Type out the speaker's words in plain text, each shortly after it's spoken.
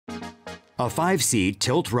A 5-seat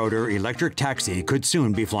tilt-rotor electric taxi could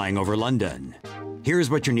soon be flying over London. Here's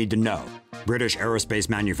what you need to know. British aerospace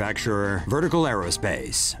manufacturer Vertical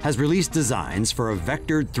Aerospace has released designs for a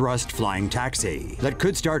vectored thrust flying taxi that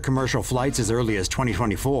could start commercial flights as early as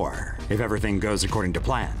 2024, if everything goes according to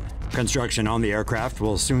plan. Construction on the aircraft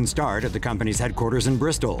will soon start at the company's headquarters in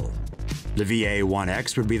Bristol. The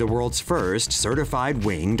VA-1X would be the world's first certified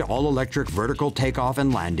winged all-electric vertical takeoff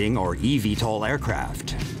and landing, or eVTOL,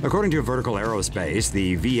 aircraft. According to Vertical Aerospace,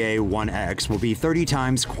 the VA-1X will be 30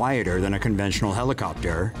 times quieter than a conventional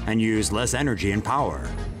helicopter and use less energy and power.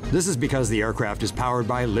 This is because the aircraft is powered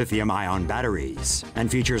by lithium-ion batteries and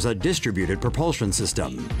features a distributed propulsion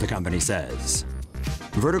system, the company says.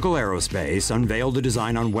 Vertical Aerospace unveiled the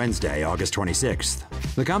design on Wednesday, August 26th.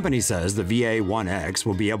 The company says the VA-1X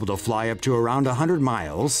will be able to fly up to around 100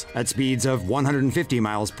 miles at speeds of 150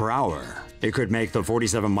 miles per hour. It could make the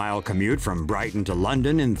 47-mile commute from Brighton to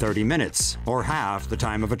London in 30 minutes, or half the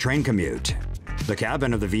time of a train commute. The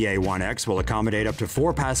cabin of the VA-1X will accommodate up to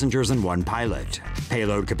 4 passengers and 1 pilot.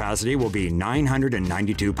 Payload capacity will be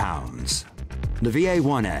 992 pounds. The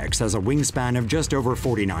VA-1X has a wingspan of just over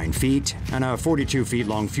 49 feet and a 42 feet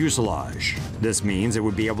long fuselage. This means it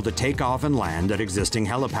would be able to take off and land at existing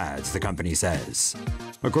helipads, the company says.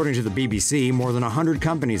 According to the BBC, more than 100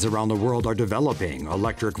 companies around the world are developing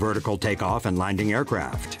electric vertical takeoff and landing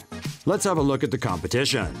aircraft. Let's have a look at the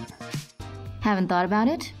competition. Haven't thought about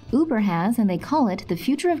it? Uber has, and they call it the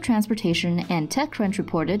future of transportation, and TechCrunch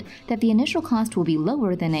reported that the initial cost will be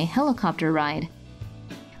lower than a helicopter ride.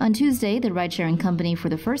 On Tuesday, the ride-sharing company for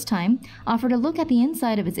the first time offered a look at the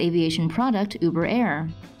inside of its aviation product, Uber Air.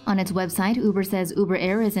 On its website, Uber says Uber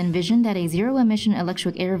Air is envisioned as a zero-emission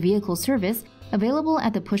electric air vehicle service available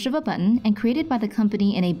at the push of a button and created by the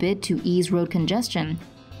company in a bid to ease road congestion.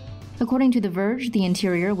 According to The Verge, the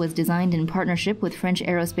interior was designed in partnership with French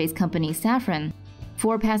aerospace company Safran.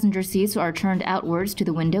 4 passenger seats are turned outwards to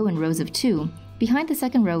the window in rows of 2. Behind the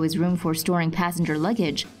second row is room for storing passenger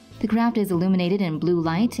luggage. The craft is illuminated in blue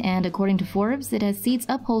light, and according to Forbes, it has seats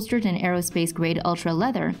upholstered in aerospace-grade ultra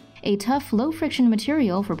leather, a tough, low-friction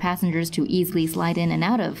material for passengers to easily slide in and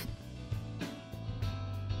out of.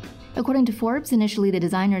 According to Forbes, initially the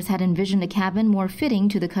designers had envisioned a cabin more fitting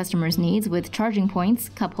to the customer's needs with charging points,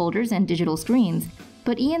 cup holders, and digital screens.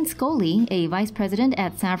 But Ian Scully, a vice president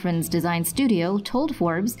at Safran's design studio, told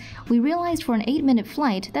Forbes, "We realized for an 8-minute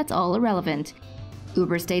flight, that's all irrelevant."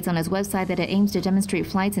 Uber states on its website that it aims to demonstrate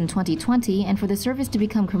flights in 2020 and for the service to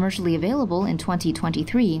become commercially available in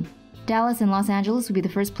 2023. Dallas and Los Angeles will be the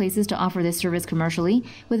first places to offer this service commercially,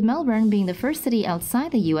 with Melbourne being the first city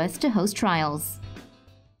outside the US to host trials.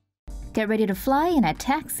 Get ready to fly in a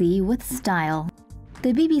taxi with style.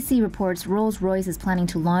 The BBC reports Rolls-Royce is planning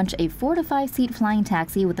to launch a 4- to 5-seat flying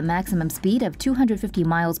taxi with a maximum speed of 250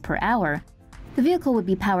 miles per hour. The vehicle would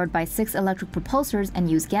be powered by 6 electric propulsors and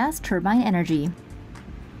use gas turbine energy.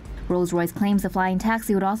 Rolls-Royce claims the flying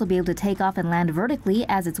taxi would also be able to take off and land vertically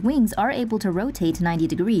as its wings are able to rotate 90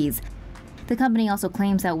 degrees. The company also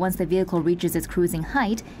claims that once the vehicle reaches its cruising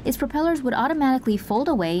height, its propellers would automatically fold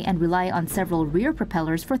away and rely on several rear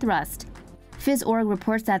propellers for thrust. Phys.org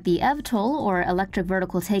reports that the eVTOL, or Electric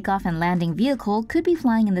Vertical Takeoff and Landing Vehicle, could be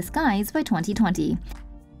flying in the skies by 2020.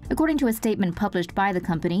 According to a statement published by the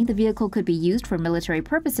company, the vehicle could be used for military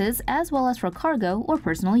purposes as well as for cargo or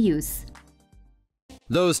personal use.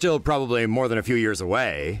 Though still probably more than a few years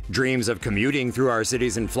away, dreams of commuting through our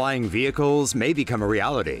cities in flying vehicles may become a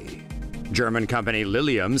reality. German company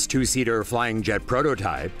Lilium's 2-seater flying jet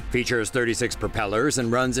prototype features 36 propellers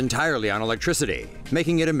and runs entirely on electricity,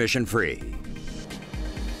 making it emission-free.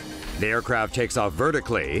 The aircraft takes off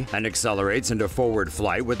vertically and accelerates into forward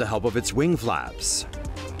flight with the help of its wing flaps.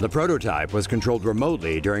 The prototype was controlled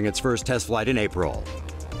remotely during its first test flight in April.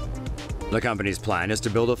 The company's plan is to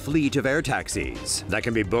build a fleet of air taxis that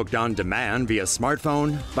can be booked on demand via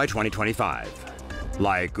smartphone by 2025.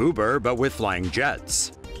 Like Uber, but with flying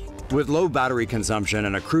jets. With low battery consumption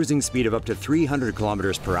and a cruising speed of up to 300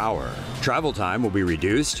 kilometers per hour, travel time will be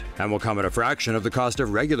reduced and will come at a fraction of the cost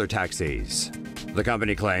of regular taxis. The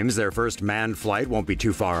company claims their first manned flight won't be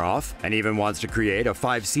too far off and even wants to create a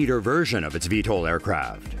 5-seater version of its VTOL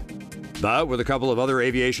aircraft. But with a couple of other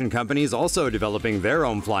aviation companies also developing their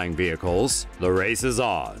own flying vehicles, the race is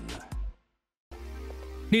on.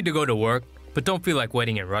 Need to go to work, but don't feel like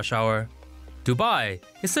waiting in rush hour? Dubai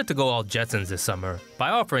is set to go all Jetsons this summer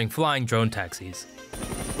by offering flying drone taxis.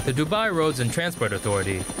 The Dubai Roads and Transport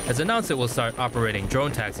Authority has announced it will start operating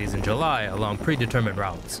drone taxis in July along predetermined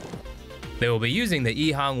routes. They will be using the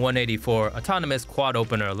EHang 184 autonomous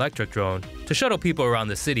quad-opener electric drone to shuttle people around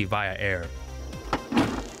the city via air.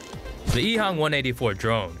 The EHang 184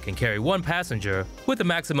 drone can carry one passenger with a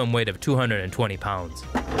maximum weight of 220 pounds.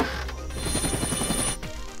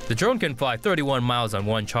 The drone can fly 31 miles on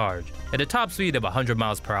one charge at a top speed of 100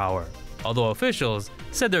 miles per hour, although officials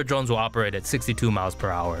said their drones will operate at 62 miles per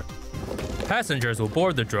hour. Passengers will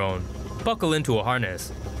board the drone, buckle into a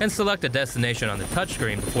harness, and select a destination on the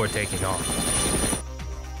touchscreen before taking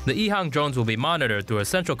off. The EHang drones will be monitored through a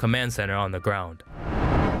central command center on the ground.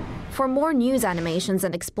 For more news animations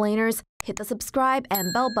and explainers, hit the subscribe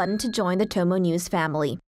and bell button to join the TomoNews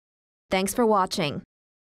family. Thanks for watching.